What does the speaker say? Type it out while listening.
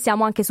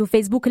Siamo anche su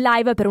Facebook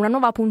Live per una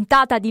nuova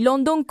puntata di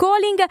London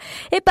Calling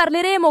e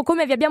parleremo,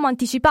 come vi abbiamo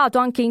anticipato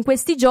anche in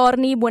questi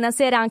giorni,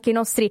 buonasera anche ai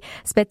nostri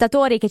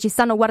spettatori che ci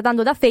stanno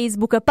guardando da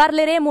Facebook,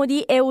 parleremo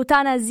di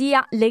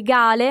eutanasia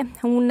legale,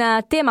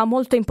 un tema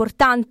molto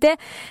importante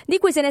di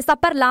cui se ne sta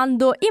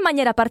parlando in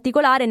maniera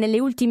particolare negli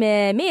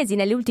ultimi mesi,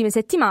 nelle ultime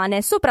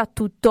settimane,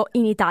 soprattutto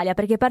in Italia,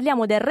 perché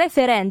parliamo del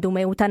referendum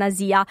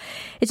eutanasia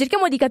e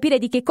cerchiamo di capire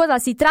di che cosa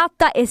si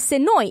tratta e se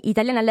noi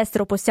italiani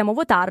all'estero possiamo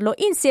votarlo,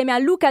 insieme a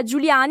Luca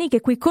Giuliani che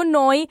è qui con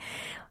noi.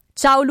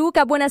 Ciao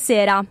Luca,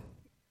 buonasera.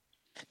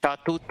 Ciao a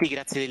tutti,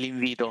 grazie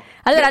dell'invito.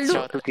 Allora,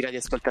 ciao a tutti i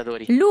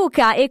radioascoltatori.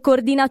 Luca è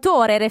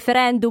coordinatore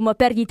referendum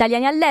per gli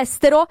italiani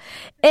all'estero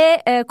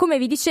e come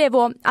vi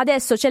dicevo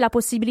adesso c'è la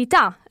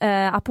possibilità,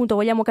 appunto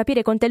vogliamo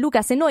capire con te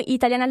Luca se noi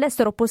italiani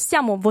all'estero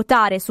possiamo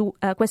votare su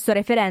questo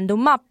referendum,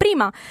 ma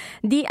prima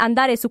di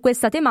andare su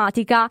questa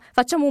tematica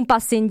facciamo un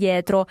passo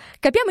indietro.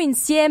 Capiamo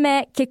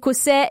insieme che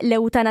cos'è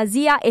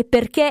l'eutanasia e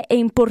perché è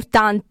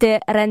importante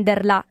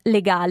renderla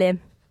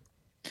legale.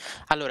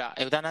 Allora,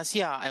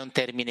 eutanasia è un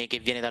termine che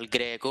viene dal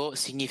greco,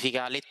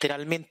 significa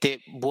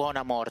letteralmente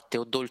buona morte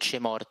o dolce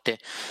morte.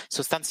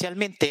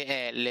 Sostanzialmente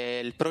è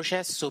il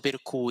processo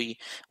per cui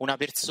una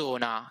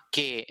persona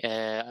che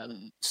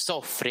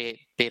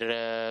soffre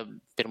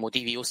per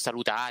motivi o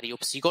salutari o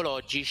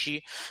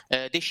psicologici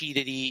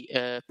decide di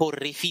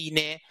porre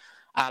fine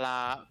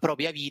alla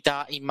propria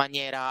vita in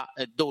maniera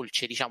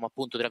dolce, diciamo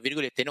appunto tra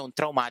virgolette, non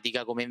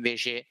traumatica come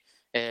invece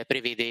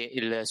prevede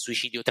il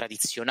suicidio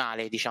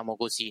tradizionale, diciamo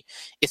così,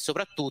 e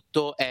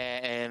soprattutto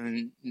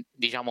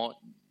diciamo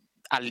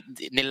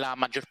nella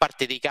maggior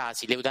parte dei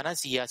casi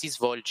l'eutanasia si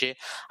svolge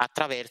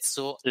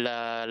attraverso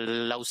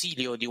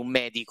l'ausilio di un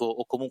medico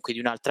o comunque di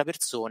un'altra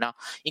persona.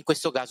 In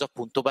questo caso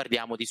appunto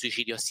parliamo di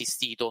suicidio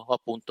assistito o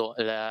appunto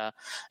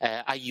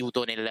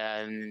aiuto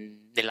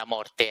nella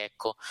morte,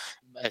 ecco,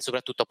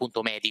 soprattutto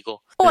appunto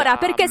medico. Ora,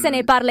 perché se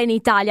ne parla in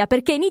Italia?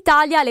 Perché in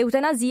Italia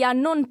l'eutanasia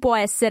non può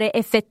essere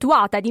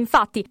effettuata ed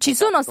infatti ci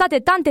sono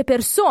state tante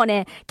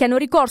persone che hanno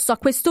ricorso a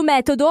questo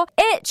metodo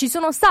e ci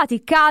sono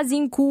stati casi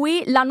in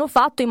cui l'hanno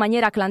fatto in maniera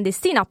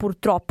clandestina,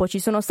 purtroppo. Ci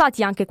sono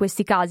stati anche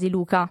questi casi,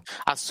 Luca?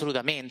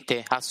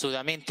 Assolutamente,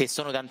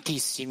 sono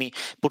tantissimi.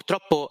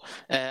 Purtroppo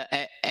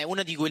è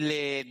uno di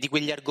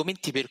quegli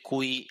argomenti per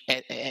cui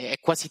è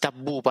quasi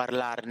tabù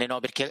parlarne, no?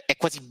 Perché è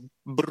quasi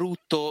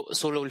brutto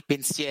solo il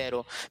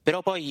pensiero,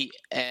 però poi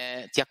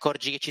ti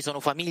accorgi che ci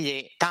sono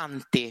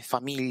tante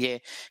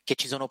famiglie che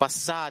ci sono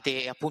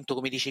passate e appunto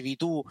come dicevi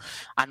tu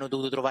hanno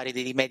dovuto trovare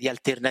dei rimedi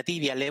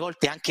alternativi, alle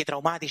volte anche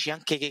traumatici,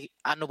 anche che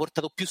hanno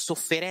portato più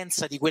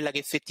sofferenza di quella che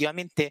effettivamente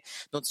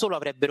non solo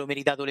avrebbero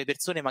meritato le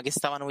persone ma che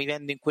stavano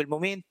vivendo in quel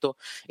momento,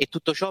 e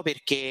tutto ciò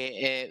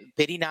perché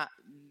per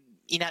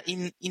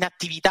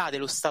inattività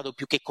dello Stato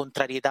più che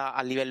contrarietà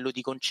a livello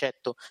di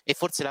concetto. E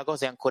forse la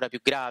cosa è ancora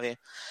più grave.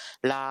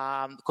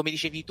 Come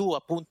dicevi tu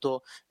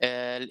appunto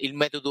il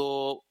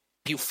metodo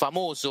più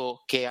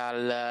famoso che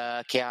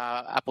ha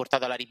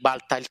portato alla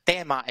ribalta il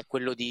tema è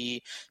quello di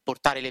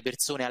portare le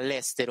persone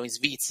all'estero, in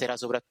Svizzera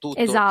soprattutto.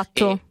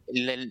 Esatto. E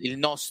il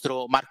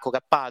nostro Marco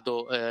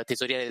Cappato,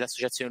 tesoriere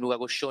dell'associazione Luca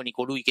Coscioni,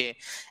 colui che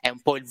è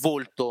un po' il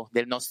volto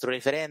del nostro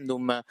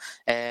referendum,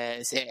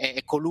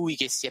 è colui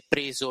che si è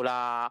preso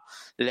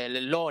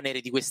l'onere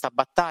di questa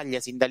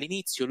battaglia sin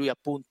dall'inizio. Lui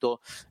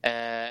appunto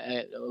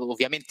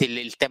ovviamente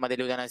il tema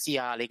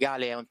dell'eutanasia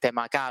legale è un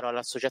tema caro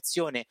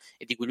all'associazione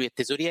e di cui lui è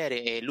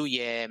tesoriere, e lui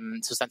è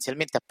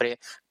sostanzialmente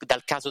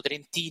dal caso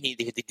Trentini,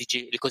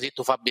 il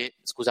cosiddetto Fabio,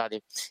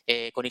 scusate,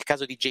 con il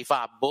caso DJ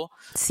Fabbo,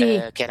 sì.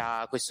 Che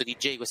era questo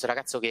DJ, questo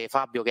ragazzo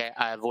Fabio, che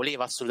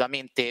voleva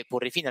assolutamente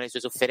porre fine alle sue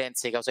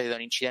sofferenze causate da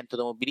un incidente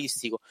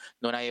automobilistico,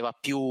 non aveva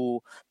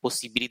più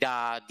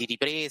possibilità di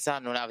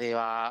ripresa,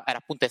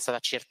 è stata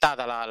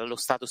accertata lo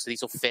status di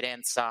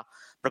sofferenza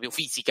proprio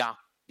fisica,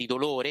 di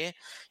dolore,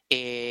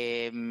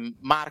 e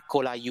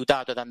Marco l'ha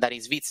aiutato ad andare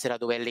in Svizzera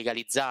dove è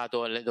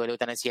legalizzato, dove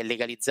l'eutanasia è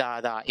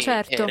legalizzata e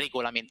certo.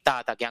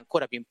 regolamentata, che è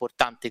ancora più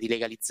importante di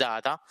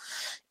legalizzata,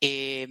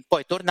 e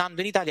poi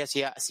tornando in Italia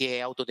si è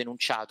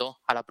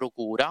autodenunciato alla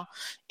procura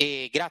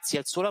e grazie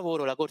al suo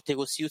lavoro la Corte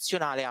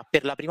Costituzionale ha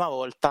per la prima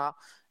volta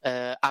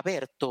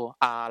aperto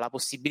alla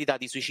possibilità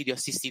di suicidio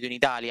assistito in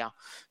Italia,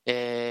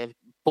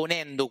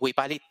 ponendo quei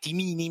paletti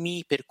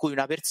minimi per cui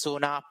una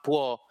persona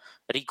può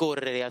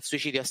ricorrere al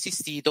suicidio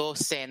assistito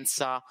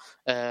senza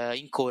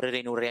incorrere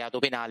in un reato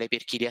penale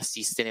per chi li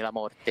assiste nella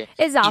morte.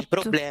 Esatto. Il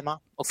problema...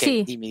 Ok,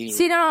 sì. dimmi.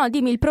 Sì, no,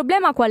 dimmi, il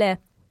problema qual è?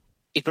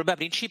 Il problema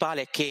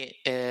principale è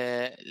che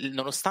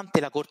nonostante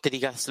la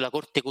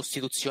Corte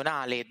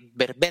Costituzionale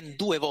per ben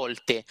 2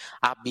 volte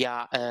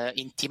abbia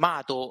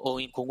intimato o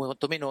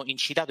quantomeno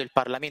incitato il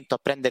Parlamento a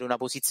prendere una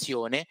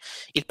posizione,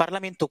 il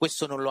Parlamento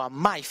questo non lo ha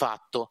mai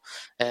fatto,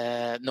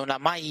 non ha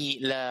mai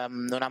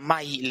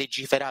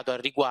legiferato al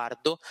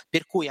riguardo,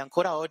 per cui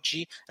ancora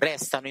oggi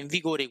restano in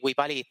vigore quei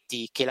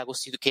paletti che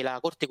la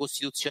Corte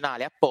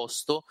Costituzionale ha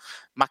posto,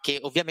 ma che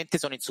ovviamente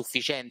sono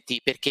insufficienti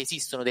perché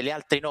esistono delle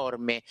altre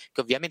norme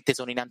che ovviamente sono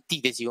sono in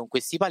antitesi con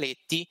questi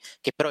paletti,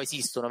 che però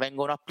esistono,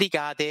 vengono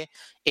applicate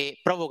e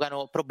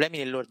provocano problemi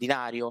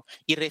nell'ordinario.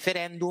 Il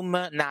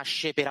referendum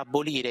nasce per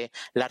abolire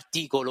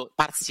l'articolo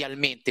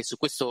parzialmente, su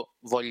questo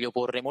voglio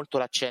porre molto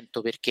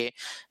l'accento, perché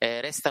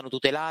restano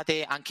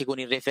tutelate anche con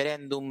il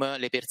referendum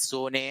le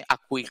persone a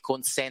cui il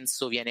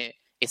consenso viene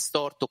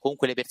estorto,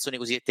 comunque le persone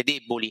cosiddette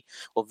deboli,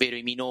 ovvero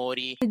i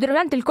minori.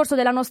 Durante il corso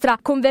della nostra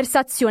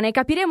conversazione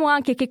capiremo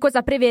anche che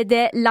cosa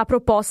prevede la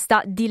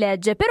proposta di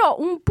legge, però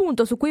un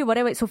punto su cui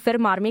vorrei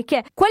soffermarmi è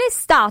che qual è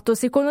stato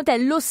secondo te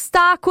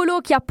l'ostacolo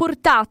che ha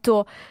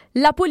portato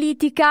la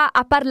politica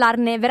a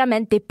parlarne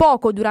veramente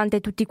poco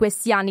durante tutti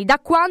questi anni, da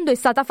quando è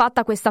stata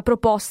fatta questa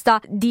proposta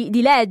di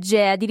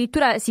legge?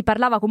 Addirittura si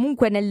parlava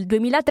comunque nel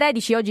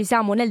 2013, oggi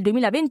siamo nel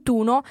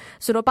 2021,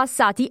 sono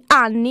passati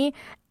anni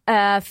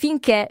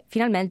finché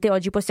finalmente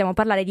oggi possiamo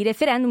parlare di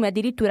referendum, e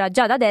addirittura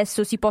già da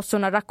adesso si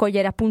possono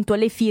raccogliere appunto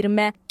le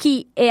firme.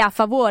 Chi è a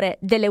favore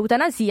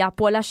dell'eutanasia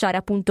può lasciare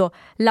appunto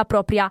la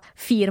propria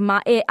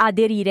firma e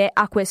aderire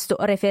a questo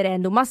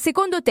referendum. Ma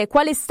secondo te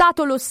qual è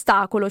stato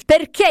l'ostacolo?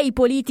 Perché i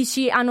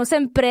politici hanno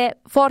sempre,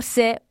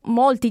 forse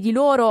molti di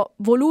loro,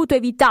 voluto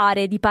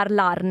evitare di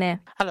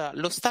parlarne? Allora,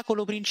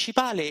 l'ostacolo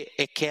principale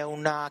è che è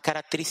una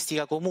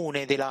caratteristica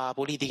comune della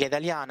politica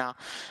italiana,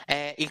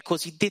 è il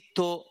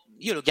cosiddetto,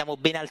 io lo chiamo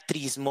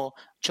benaltrismo,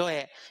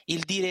 cioè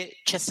il dire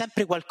c'è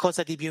sempre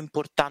qualcosa di più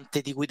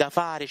importante di cui da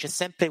fare, c'è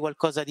sempre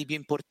qualcosa di più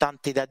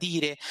importante da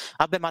dire.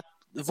 Vabbè, ma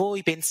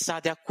voi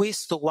pensate a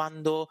questo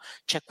quando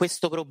c'è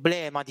questo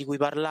problema di cui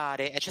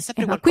parlare? C'è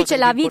sempre Ma qualcosa qui c'è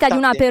di la più vita di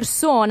una importante.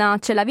 persona,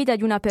 c'è la vita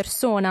di una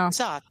persona.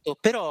 Esatto,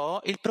 però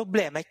il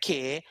problema è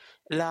che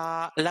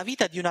la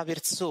vita di una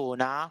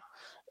persona,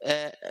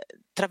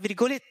 tra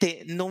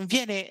virgolette, non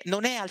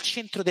è al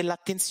centro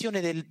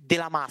dell'attenzione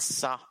della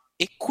massa,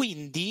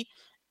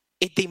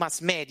 e dei mass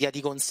media di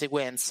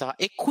conseguenza,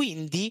 e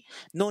quindi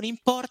non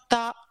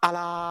importa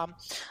a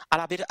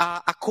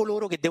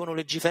coloro che devono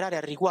legiferare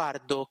al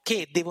riguardo,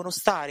 che devono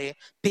stare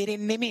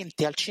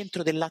perennemente al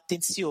centro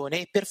dell'attenzione,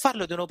 e per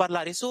farlo devono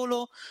parlare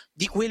solo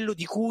di quello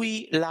di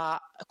cui la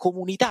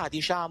comunità,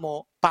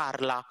 diciamo,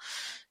 parla.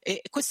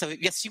 E questo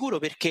vi assicuro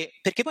perché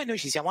poi noi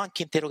ci siamo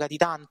anche interrogati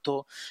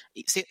tanto.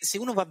 Se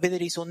uno va a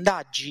vedere i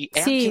sondaggi,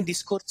 è anche un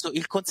discorso,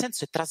 il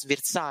consenso è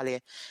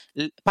trasversale.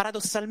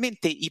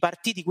 Paradossalmente i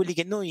partiti, quelli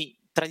che noi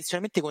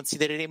tradizionalmente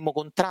considereremmo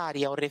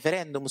contrari a un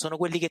referendum, sono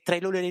quelli che tra i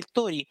loro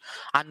elettori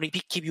hanno i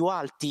picchi più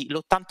alti.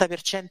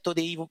 L'80%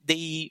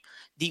 di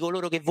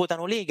coloro che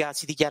votano Lega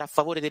si dichiara a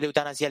favore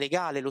dell'eutanasia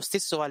legale, lo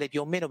stesso vale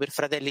più o meno per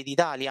Fratelli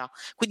d'Italia,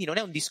 quindi non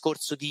è un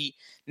discorso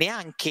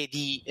neanche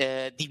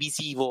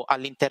divisivo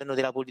all'interno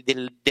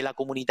della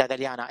comunità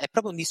italiana, è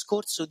proprio un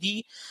discorso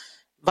di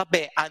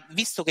vabbè,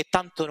 visto che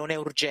tanto non è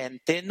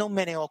urgente, non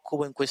me ne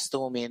occupo in questo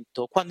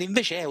momento, quando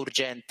invece è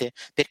urgente,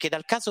 perché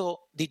dal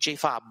caso DJ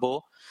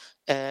Fabbo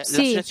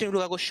l'associazione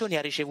Luca Giuliani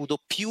ha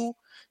ricevuto più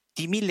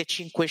di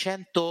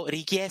 1500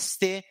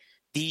 richieste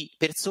di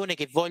persone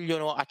che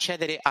vogliono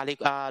accedere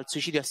al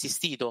suicidio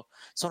assistito.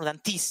 Sono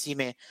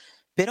tantissime,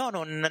 però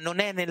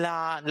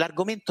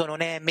l'argomento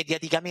non è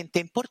mediaticamente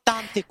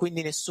importante e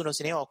quindi nessuno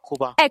se ne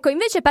occupa. Ecco,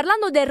 invece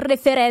parlando del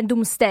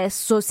referendum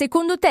stesso,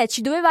 secondo te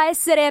ci doveva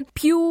essere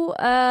più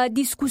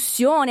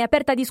discussione,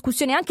 aperta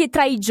discussione anche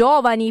tra i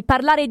giovani,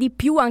 parlare di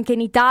più anche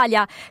in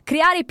Italia,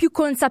 creare più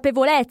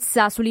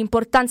consapevolezza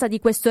sull'importanza di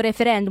questo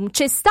referendum?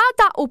 C'è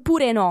stata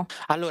oppure no?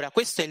 Allora,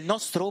 questo è il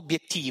nostro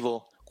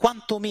obiettivo.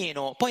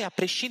 Quantomeno, poi a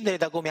prescindere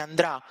da come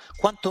andrà,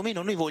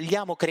 quantomeno noi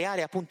vogliamo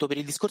creare, appunto per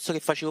il discorso che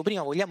facevo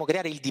prima, vogliamo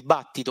creare il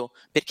dibattito,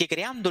 perché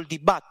creando il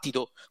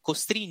dibattito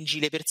costringi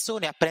le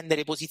persone a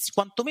prendere posizione,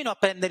 quantomeno a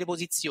prendere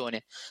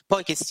posizione,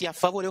 poi che sia a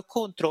favore o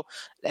contro,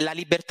 la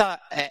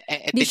libertà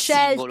è del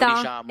singolo,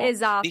 diciamo.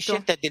 Esatto. Di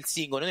scelta è del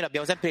singolo, noi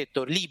l'abbiamo sempre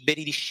detto,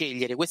 liberi di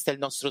scegliere, questo è il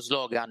nostro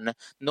slogan,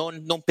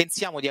 non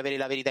pensiamo di avere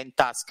la verità in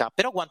tasca,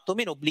 però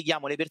quantomeno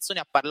obblighiamo le persone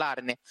a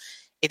parlarne.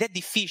 Ed è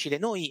difficile,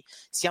 noi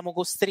siamo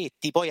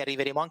costretti, poi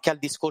arriveremo anche al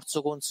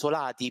discorso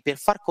consolati, per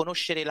far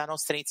conoscere la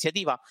nostra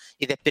iniziativa,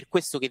 ed è per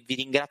questo che vi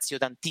ringrazio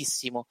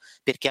tantissimo,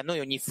 perché a noi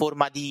ogni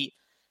forma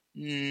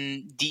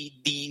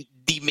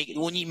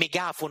ogni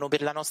megafono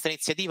per la nostra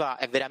iniziativa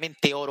è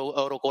veramente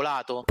oro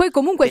colato. Poi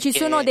comunque ci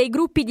sono dei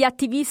gruppi di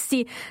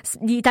attivisti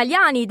di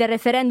italiani del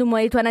Referendum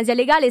Eutanasia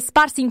Legale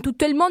sparsi in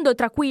tutto il mondo,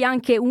 tra cui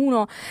anche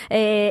uno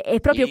è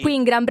proprio qui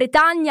in Gran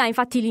Bretagna,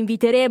 infatti li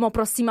inviteremo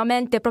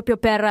prossimamente proprio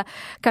per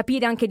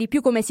capire anche di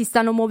più come si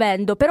stanno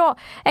muovendo. Però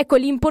ecco,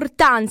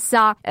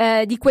 l'importanza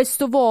di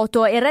questo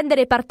voto e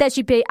rendere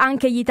partecipi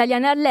anche gli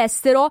italiani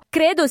all'estero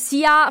credo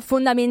sia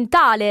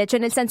fondamentale, cioè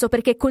nel senso,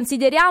 perché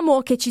consideriamo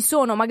che ci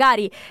sono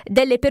magari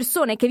delle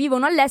persone che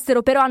vivono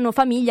all'estero però hanno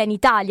famiglia in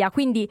Italia,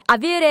 quindi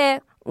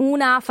avere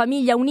una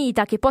famiglia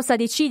unita che possa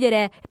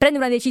decidere,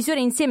 prendere una decisione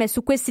insieme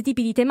su questi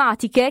tipi di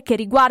tematiche che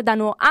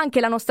riguardano anche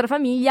la nostra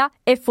famiglia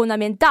è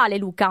fondamentale,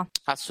 Luca.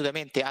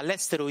 Assolutamente,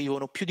 all'estero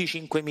vivono più di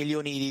 5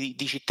 milioni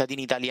di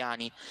cittadini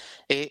italiani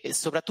e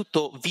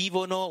soprattutto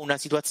vivono una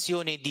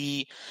situazione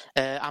di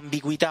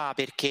ambiguità,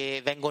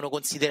 perché vengono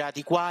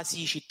considerati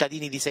quasi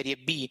cittadini di serie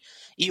B.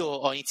 Io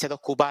ho iniziato a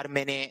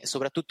occuparmene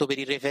soprattutto per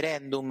il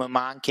referendum,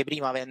 ma anche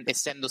prima,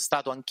 essendo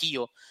stato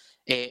anch'io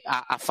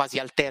a fasi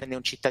alterne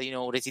un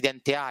cittadino, un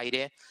residente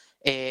AIRE.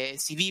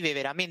 Si vive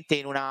veramente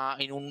in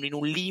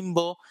un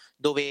limbo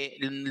dove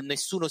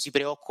nessuno si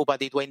preoccupa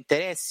dei tuoi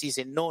interessi,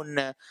 se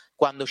non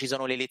quando ci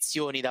sono le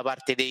elezioni da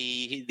parte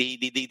dei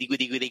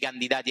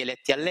candidati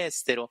eletti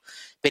all'estero.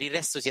 Per il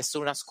resto si è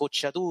solo una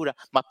scocciatura: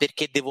 ma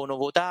perché devono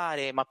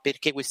votare? Ma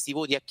perché questi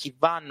voti a chi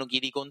vanno? Chi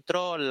li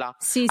controlla?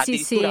 Sì,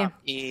 Addirittura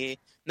sì.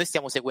 noi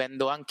stiamo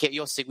seguendo anche,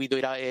 io ho seguito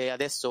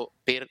adesso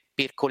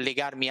per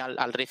collegarmi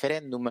al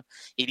referendum,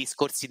 i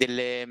discorsi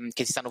che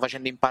si stanno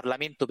facendo in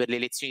Parlamento per le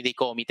elezioni dei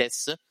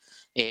comites,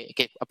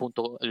 che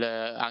appunto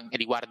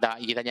riguarda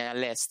gli italiani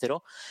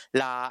all'estero.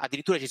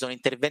 Addirittura ci sono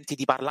interventi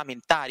di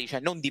parlamentari,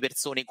 cioè non di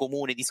persone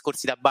comuni,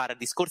 discorsi da bar,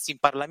 discorsi in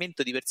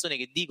Parlamento di persone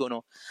che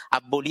dicono: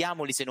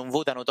 aboliamoli se non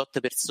votano tot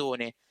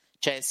persone.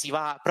 Cioè si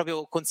va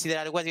proprio a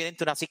considerare quasi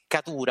una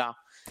seccatura.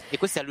 E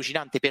questo è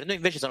allucinante. Per noi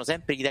invece sono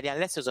sempre gli italiani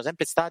all'estero, sono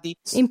sempre stati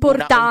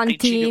importanti. Un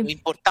principio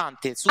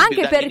importante subito,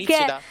 anche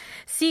perché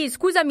sì,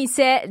 scusami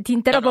se ti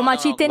interrompo, ma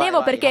ci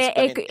tenevo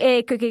perché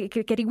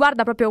che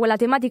riguarda proprio quella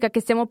tematica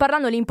che stiamo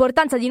parlando.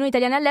 L'importanza di noi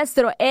italiani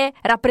all'estero è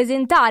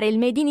rappresentare il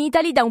Made in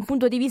Italy da un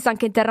punto di vista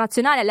anche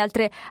internazionale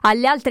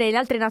alle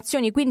altre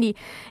nazioni, quindi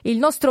il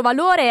nostro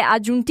valore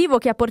aggiuntivo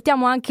che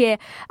apportiamo anche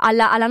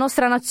alla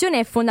nostra nazione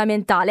è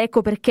fondamentale.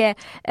 Ecco perché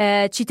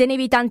ci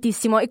tenevi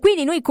tantissimo, e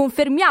quindi noi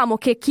confermiamo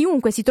che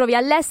chiunque si trovi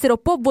all'estero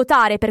può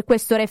votare per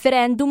questo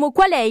referendum.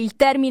 Qual è il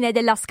termine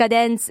della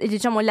scadenza,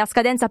 diciamo la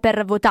scadenza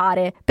per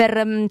votare,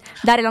 per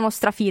dare la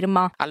nostra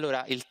firma?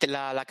 Allora,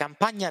 la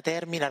campagna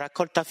termina,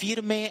 raccolta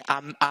firme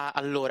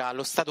allora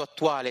allo stato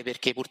attuale,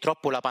 perché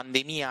purtroppo la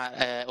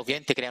pandemia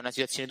ovviamente crea una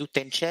situazione tutta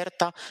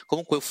incerta.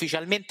 Comunque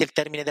ufficialmente il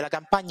termine della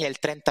campagna è il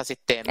 30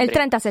 settembre. È il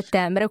 30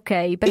 settembre,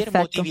 ok, perfetto. Per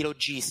motivi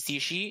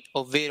logistici,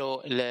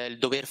 ovvero il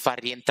dover far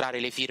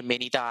rientrare le firme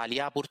in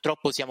Italia,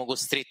 purtroppo siamo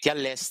costretti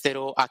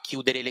all'estero a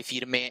chiudere le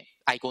firme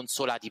ai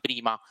consolati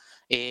prima.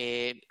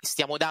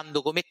 Stiamo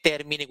dando come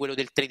termine quello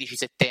del 13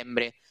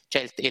 settembre,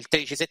 cioè il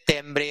 13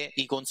 settembre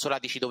i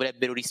consolati ci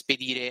dovrebbero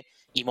rispedire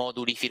i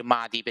moduli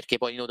firmati, perché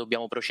poi noi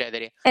dobbiamo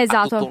procedere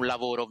a tutto un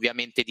lavoro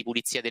ovviamente di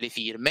pulizia delle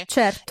firme.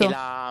 Certo.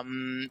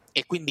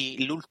 E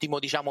quindi l'ultimo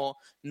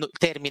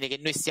termine che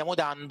noi stiamo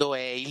dando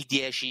è il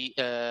 10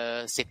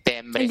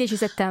 settembre. Il 10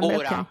 settembre.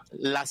 Ora okay.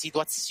 La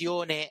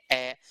situazione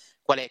è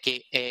qual è?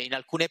 Che in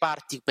alcune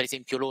parti, per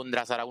esempio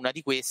Londra sarà una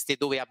di queste,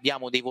 dove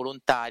abbiamo dei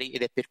volontari,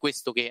 ed è per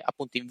questo che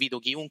appunto invito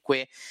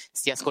chiunque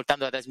stia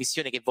ascoltando la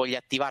trasmissione che voglia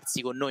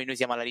attivarsi con noi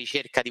siamo alla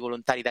ricerca di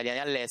volontari italiani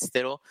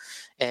all'estero,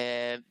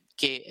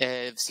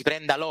 che si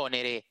prenda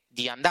l'onere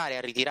di andare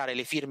a ritirare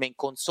le firme in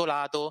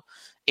consolato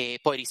e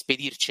poi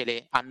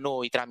rispedircele a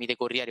noi tramite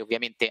corriere,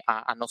 ovviamente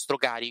a nostro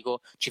carico.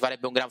 Ci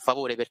farebbe un gran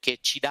favore, perché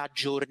ci dà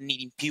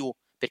giorni in più,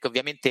 perché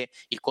ovviamente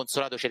il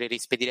consolato ce le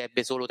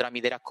rispedirebbe solo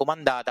tramite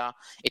raccomandata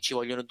e ci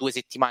vogliono 2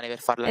 settimane per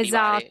farla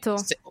arrivare,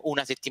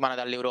 una settimana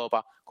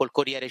dall'Europa. Col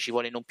corriere ci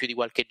vuole non più di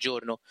qualche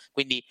giorno,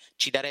 quindi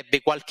ci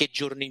darebbe qualche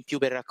giorno in più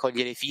per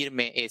raccogliere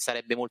firme e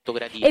sarebbe molto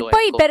gradito. E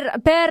poi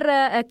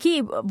per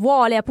chi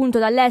vuole appunto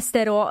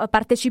dall'estero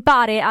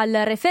partecipare al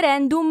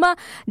referendum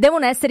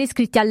devono essere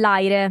iscritti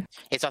all'AIRE.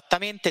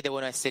 Esattamente,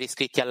 devono essere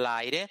iscritti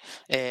all'AIRE,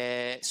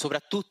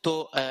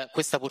 soprattutto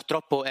questa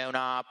purtroppo è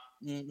una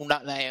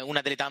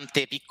delle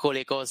tante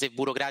piccole cose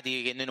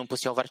burocratiche che noi non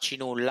possiamo farci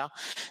nulla.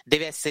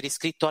 Deve essere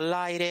iscritto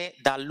all'AIRE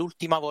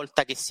dall'ultima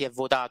volta che si è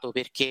votato,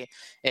 perché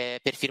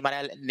per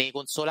firmare nei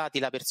consolati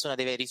la persona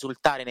deve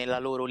risultare nella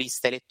loro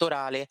lista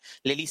elettorale.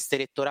 Le liste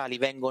elettorali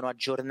vengono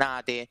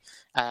aggiornate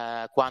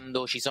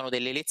quando ci sono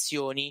delle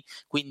elezioni,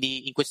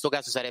 quindi in questo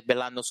caso sarebbe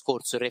l'anno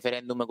scorso il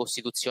referendum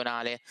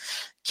costituzionale.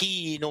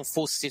 Chi non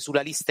fosse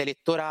sulla lista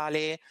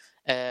elettorale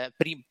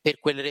per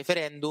quel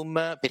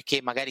referendum,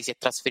 perché magari si è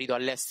trasferito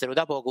all'estero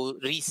da poco,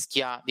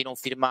 rischia di non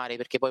firmare,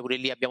 perché poi pure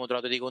lì abbiamo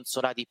trovato dei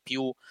consolati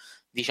più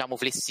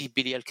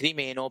flessibili, altri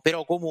meno.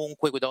 Però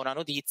comunque do una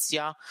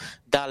notizia,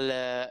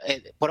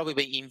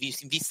 proprio in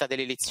vista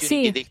delle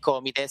elezioni del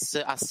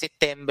Comites a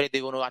settembre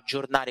devono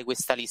aggiornare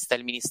questa lista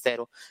il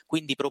Ministero,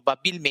 quindi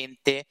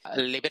probabilmente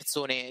le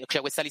persone,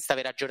 cioè questa lista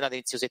verrà aggiornata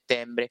inizio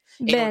settembre.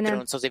 E inoltre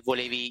non so se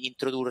volevi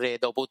introdurre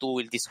dopo tu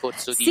il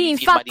discorso di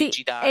firma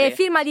digitale.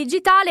 Firma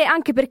digitale,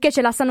 anche perché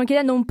ce la stanno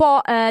chiedendo un po'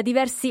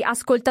 diversi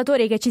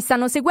ascoltatori che ci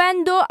stanno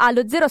seguendo.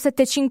 Allo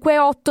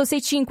 0758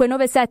 65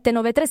 97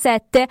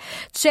 937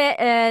 c'è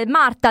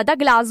Marta da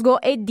Glasgow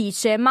e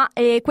dice: ma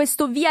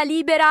questo via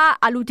libera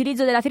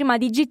all'utilizzo della firma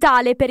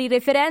digitale per il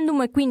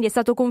referendum, e quindi è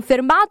stato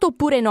confermato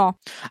oppure no?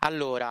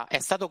 Allora, è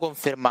stato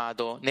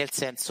confermato, nel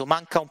senso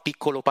manca un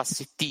piccolo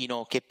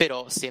passettino che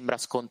però sembra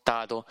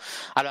scontato.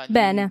 Allora,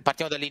 Bene.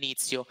 partiamo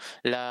dall'inizio.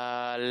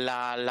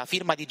 La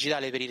firma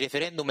digitale per il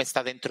referendum è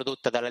stata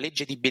introdotta dalla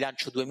legge di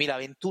bilancio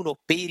 2021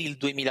 per il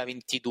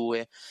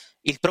 2022.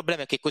 Il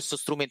problema è che questo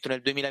strumento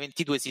nel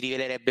 2022 si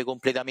rivelerebbe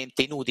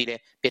completamente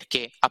inutile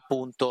perché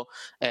appunto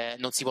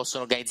non si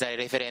possono organizzare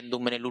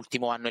referendum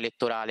nell'ultimo anno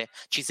elettorale.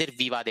 Ci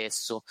serviva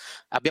adesso.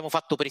 Abbiamo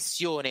fatto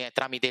pressione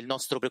tramite il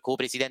nostro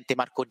co-presidente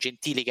Marco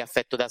Gentili, che è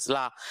affetto da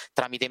SLA,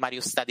 tramite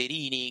Mario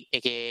Staderini e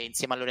che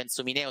insieme a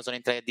Lorenzo Mineo sono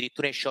entrati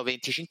addirittura in sciopero.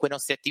 25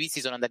 nostri attivisti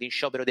sono andati in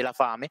sciopero della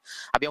fame.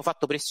 Abbiamo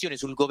fatto pressione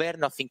sul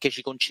governo affinché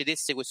ci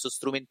concedesse questo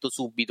strumento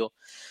subito.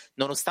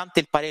 Nonostante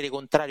il parere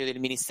contrario del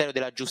Ministero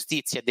della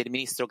Giustizia e del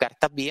Ministro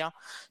Cartabia,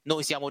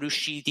 noi siamo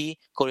riusciti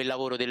con il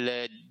lavoro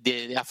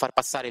a far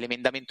passare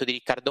l'emendamento di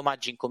Riccardo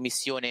Maggi in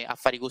Commissione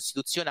Affari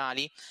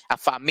Costituzionali,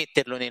 a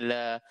metterlo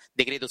nel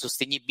decreto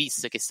sostegni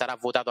bis che sarà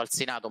votato al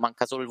Senato.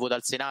 Manca solo il voto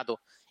al Senato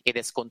ed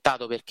è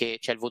scontato perché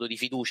c'è il voto di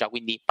fiducia,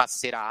 quindi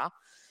passerà.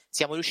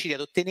 Siamo riusciti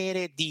ad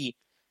ottenere di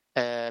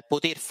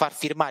poter far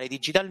firmare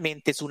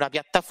digitalmente su una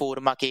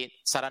piattaforma che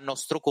sarà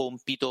nostro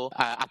compito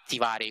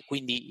attivare,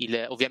 quindi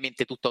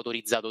ovviamente tutto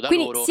autorizzato da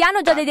quindi loro. Si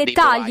hanno già dei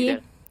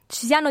dettagli?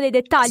 Ci siano dei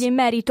dettagli in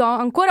merito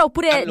ancora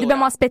oppure allora,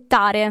 dobbiamo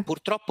aspettare?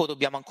 Purtroppo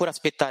dobbiamo ancora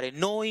aspettare.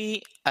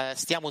 Noi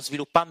stiamo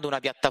sviluppando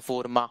una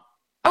piattaforma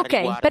a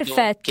riguardo,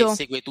 perfetto, che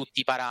segue tutti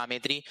i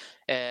parametri.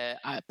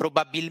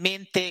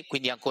 Probabilmente,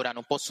 quindi ancora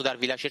non posso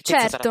darvi la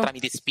certezza, certo. sarà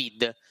tramite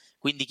SPID.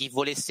 Quindi chi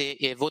volesse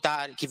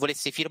votare, chi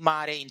volesse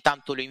firmare,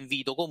 intanto lo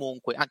invito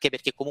comunque, anche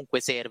perché comunque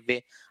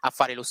serve a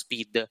fare lo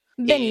SPID.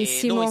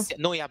 Benissimo. E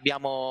noi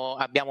abbiamo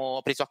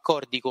preso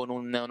accordi con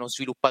uno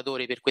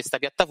sviluppatore per questa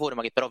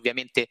piattaforma, che però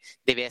ovviamente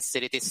deve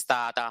essere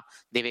testata,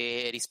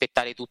 deve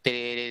rispettare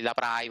tutte la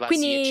privacy,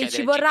 quindi eccetera,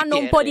 ci vorranno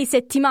un po' di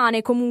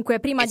settimane comunque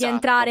prima di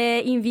entrare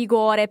in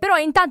vigore, però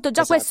intanto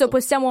già questo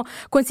possiamo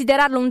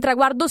considerarlo un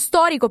traguardo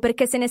storico,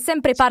 perché se ne è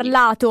sempre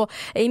parlato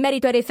in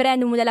merito al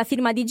referendum della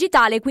firma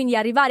digitale, quindi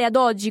arrivare ad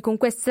oggi con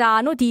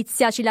questa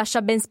notizia ci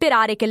lascia ben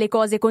sperare che le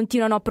cose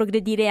continuano a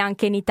progredire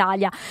anche in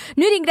Italia.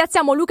 Noi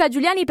ringraziamo Luca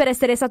Giuliani per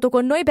essere stato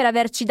con noi, per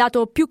averci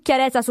dato più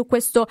chiarezza su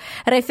questo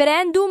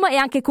referendum e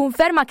anche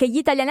conferma che gli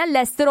italiani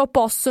all'estero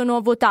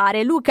possono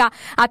votare. Luca,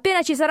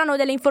 appena ci saranno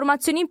delle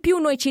informazioni in più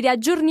noi ci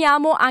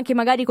riaggiorniamo anche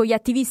magari con gli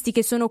attivisti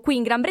che sono qui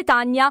in Gran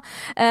Bretagna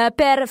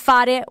per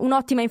fare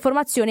un'ottima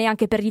informazione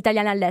anche per gli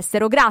italiani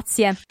all'estero.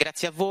 Grazie.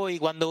 Grazie a voi,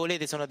 quando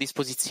volete sono a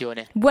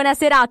disposizione. Buona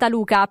serata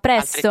Luca, a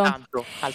presto. Altrettanto.